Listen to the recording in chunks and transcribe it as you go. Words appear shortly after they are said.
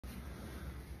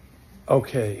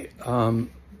Okay,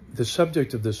 the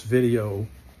subject of this video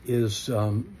is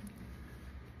I'm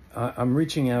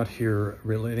reaching out here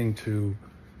relating to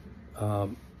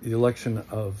the election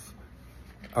of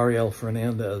Ariel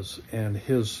Fernandez and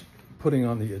his putting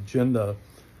on the agenda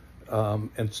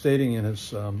and stating in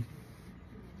his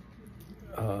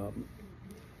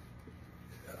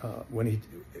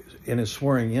in his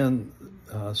swearing in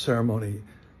ceremony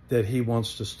that he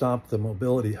wants to stop the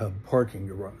Mobility Hub parking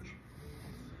garage.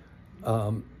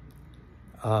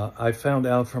 I found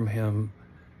out from him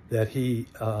that he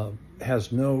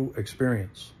has no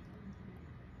experience.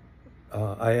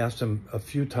 I asked him a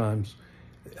few times.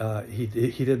 He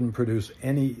didn't produce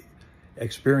any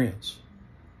experience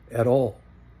at all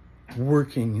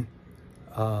working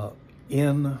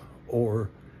in or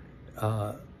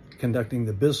conducting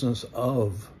the business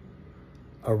of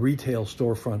a retail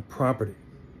storefront property.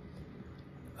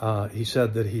 He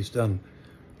said that he's done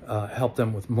help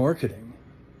them with marketing,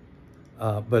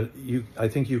 but I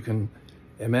think you can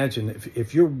imagine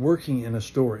if you're working in a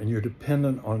store and you're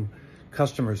dependent on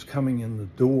customers coming in the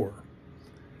door,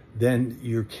 then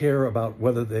you care about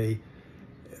whether they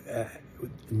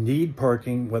need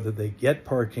parking, whether they get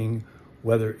parking,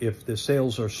 whether if the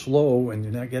sales are slow and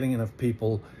you're not getting enough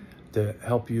people to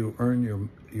help you earn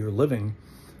your living,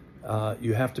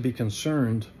 you have to be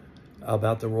concerned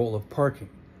about the role of parking.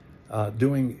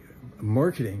 Doing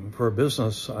marketing for a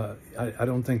business, I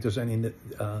don't think there's any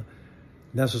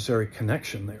necessary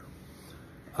connection there.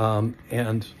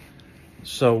 And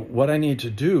so what I need to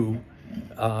do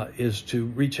is to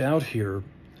reach out here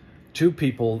to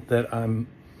people that I'm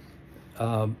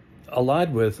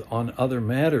allied with on other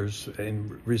matters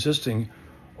in resisting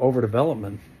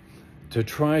overdevelopment to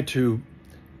try to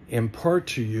impart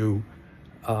to you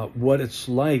what it's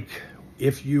like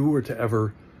if you were to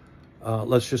ever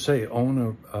let's just say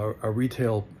own a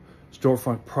retail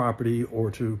storefront property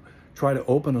or to try to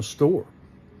open a store.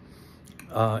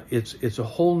 It's a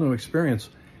whole new experience,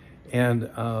 and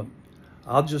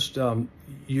I'll just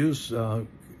use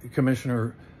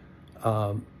Commissioner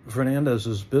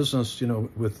Fernandez's business,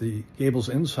 with the Gables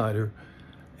Insider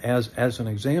as an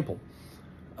example.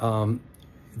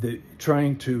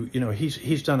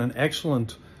 He's done an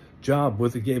excellent job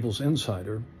with the Gables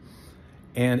Insider.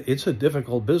 And it's a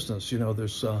difficult business.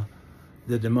 There's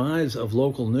the demise of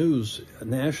local news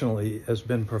nationally has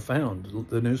been profound.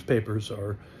 The newspapers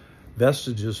are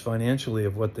vestiges financially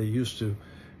of what they used to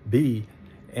be.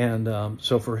 And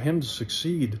so for him to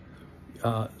succeed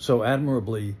so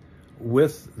admirably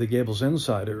with the Gables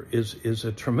Insider is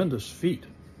a tremendous feat.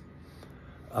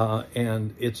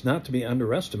 And it's not to be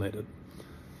underestimated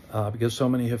because so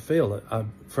many have failed.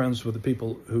 I'm friends with the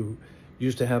people who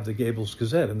used to have the Gables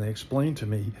Gazette, and they explained to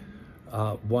me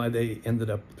why they ended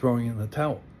up throwing in the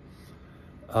towel.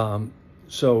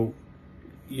 So,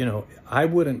 I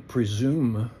wouldn't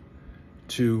presume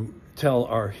to tell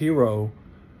our hero,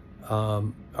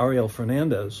 Ariel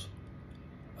Fernandez,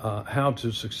 how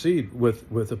to succeed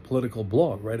with a political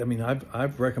blog, right? I mean,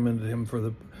 I've recommended him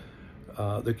for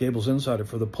the Gables Insider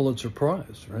for the Pulitzer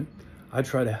Prize, right? I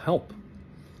try to help,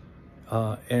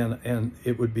 and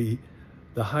it would be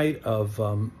the height of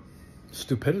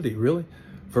stupidity, really,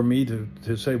 for me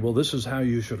to say, well, this is how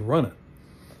you should run it,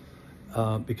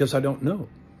 because I don't know.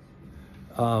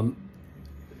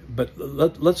 But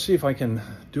let's see if I can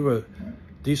do a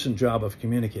decent job of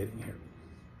communicating here.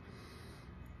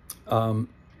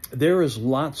 There is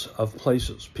lots of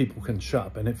places people can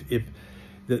shop, and if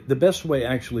the best way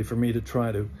actually for me to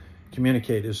try to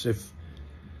communicate is if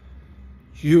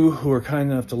you who are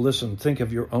kind enough to listen think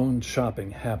of your own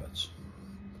shopping habits.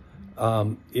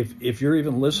 If you're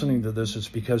even listening to this, it's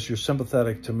because you're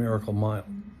sympathetic to Miracle Mile.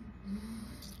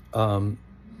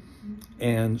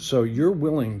 And so you're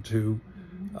willing to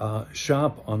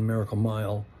shop on Miracle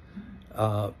Mile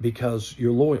because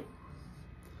you're loyal.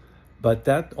 But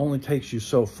that only takes you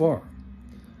so far.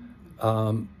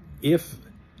 If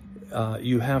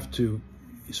you have to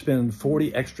spend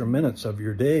 40 extra minutes of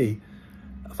your day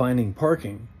finding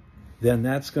parking, then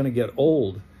that's going to get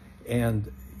old.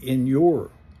 And in you,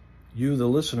 the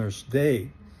listener's day,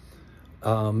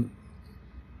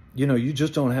 you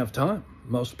just don't have time.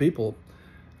 Most people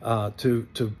to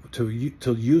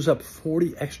use up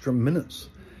 40 extra minutes.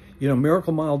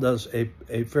 Miracle Mile does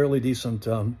a fairly decent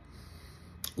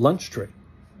lunch trade.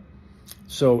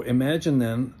 So imagine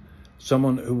then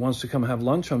someone who wants to come have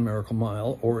lunch on Miracle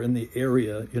Mile or in the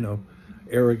area,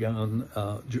 Aragon,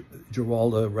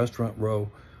 Giralda, Restaurant Row,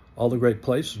 all the great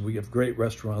places. We have great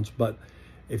restaurants, but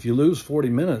if you lose 40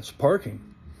 minutes parking,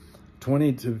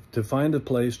 20 to find a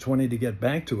place, 20 to get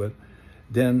back to it,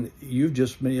 then you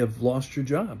just may have lost your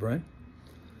job, right?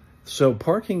 So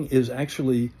parking is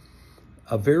actually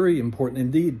a very important,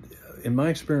 indeed, in my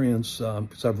experience,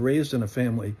 because I've raised in a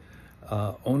family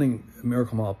owning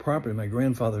Miracle Mile property. My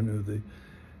grandfather knew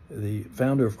the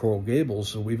founder of Coral Gables,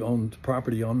 so we've owned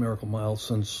property on Miracle Mile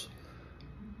since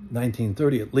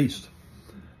 1930 at least.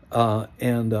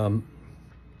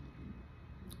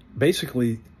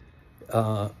 Basically,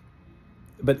 but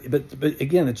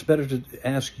again, it's better to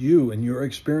ask you in your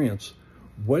experience,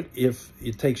 what if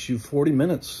it takes you 40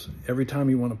 minutes every time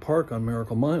you want to park on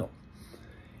Miracle Mile?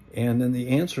 And then the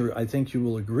answer, I think you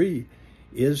will agree,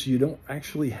 is you don't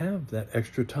actually have that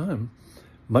extra time,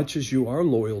 much as you are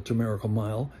loyal to Miracle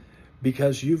Mile,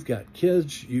 because you've got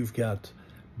kids, you've got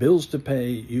bills to pay,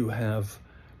 you have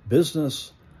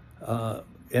business,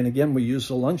 and again, we use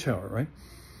the lunch hour, right?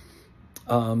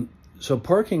 So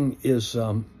parking is,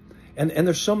 and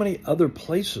there's so many other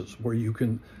places where you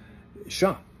can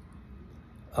shop.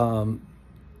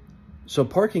 So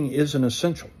parking is an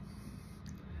essential.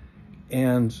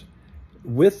 And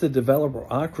with the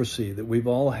developerocracy that we've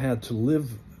all had to live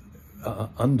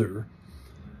under,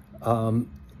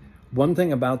 one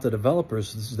thing about the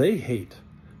developers is they hate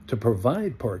to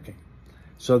provide parking.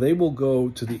 So they will go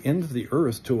to the end of the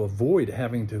earth to avoid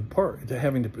having to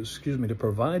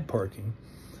provide parking.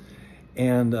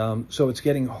 And so it's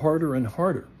getting harder and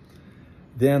harder.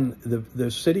 Then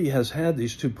the city has had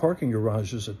these two parking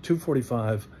garages at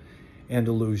 245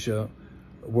 Andalusia,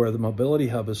 where the mobility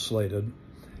hub is slated,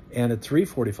 and at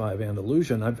 345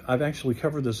 Andalusia. And I've actually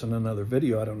covered this in another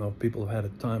video. I don't know if people have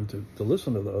had time to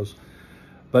listen to those.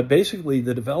 But basically,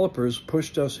 the developers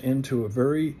pushed us into a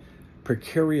very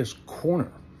precarious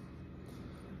corner.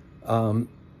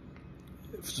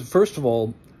 First of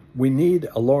all, we need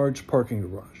a large parking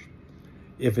garage.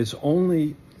 If it's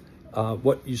only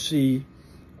what you see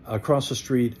across the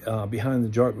street behind the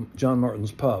John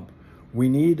Martin's Pub, we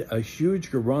need a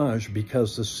huge garage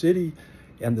because the city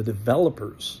and the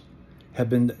developers have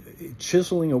been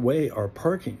chiseling away our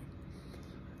parking.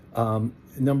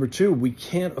 Number two, we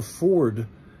can't afford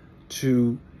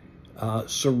to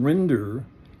surrender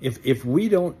if we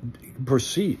don't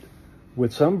proceed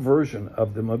with some version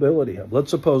of the mobility hub.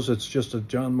 Let's suppose it's just a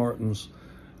John Martin's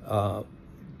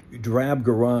drab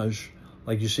garage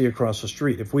like you see across the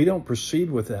street. If we don't proceed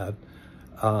with that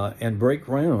and break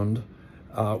ground,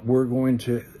 we're going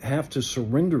to have to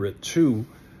surrender it to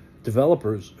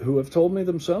developers who have told me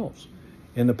themselves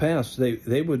in the past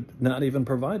they would not even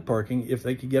provide parking if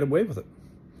they could get away with it.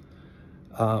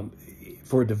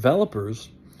 For developers,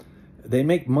 they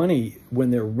make money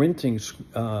when they're renting,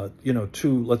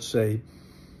 to, let's say,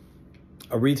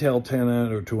 a retail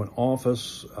tenant or to an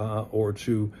office or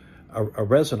to a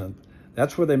resident.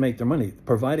 That's where they make their money.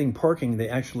 Providing parking, they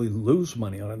actually lose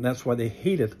money on it, and that's why they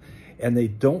hate it, and they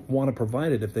don't want to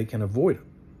provide it if they can avoid it.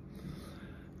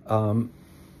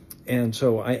 And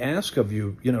so I ask of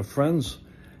you, friends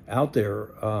out there,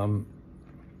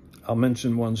 I'll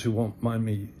mention ones who won't mind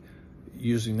me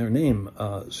using their name,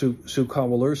 Sue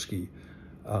Kowalewski,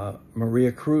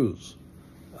 Maria Cruz,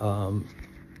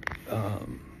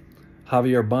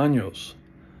 Javier Banos.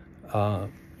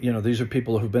 These are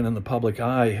people who've been in the public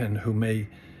eye and who may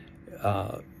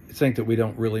think that we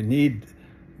don't really need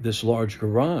this large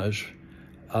garage.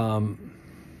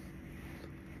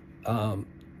 The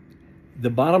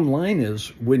bottom line is,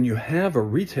 when you have a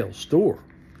retail store,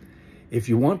 if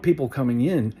you want people coming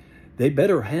in, they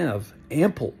better have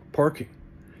ample parking.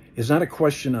 It's not a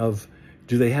question of,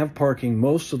 do they have parking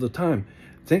most of the time?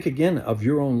 Think again of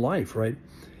your own life, right?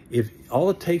 If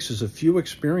all it takes is a few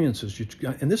experiences,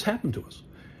 and this happened to us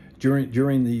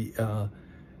during the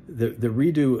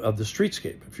redo of the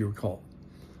streetscape, if you recall.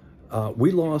 We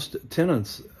lost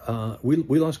tenants,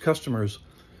 we lost customers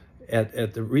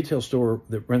at the retail store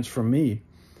that rents from me,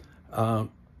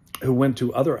 who went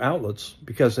to other outlets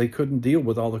because they couldn't deal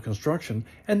with all the construction,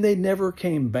 and they never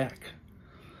came back.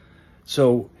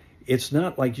 So it's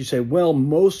not like you say, well,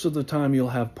 most of the time you'll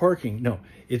have parking. No,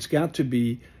 it's got to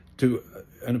be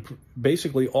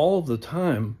basically all of the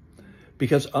time,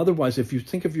 because otherwise, if you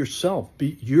think of yourself,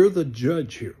 you're the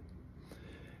judge here.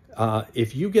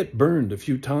 If you get burned a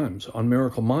few times on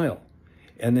Miracle Mile,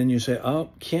 and then you say, oh,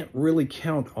 can't really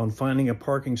count on finding a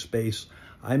parking space,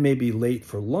 I may be late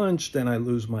for lunch, then I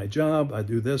lose my job, I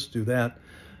do this, do that.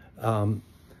 I'm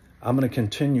going to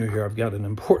continue here. I've got an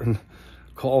important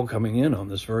call coming in on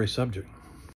this very subject.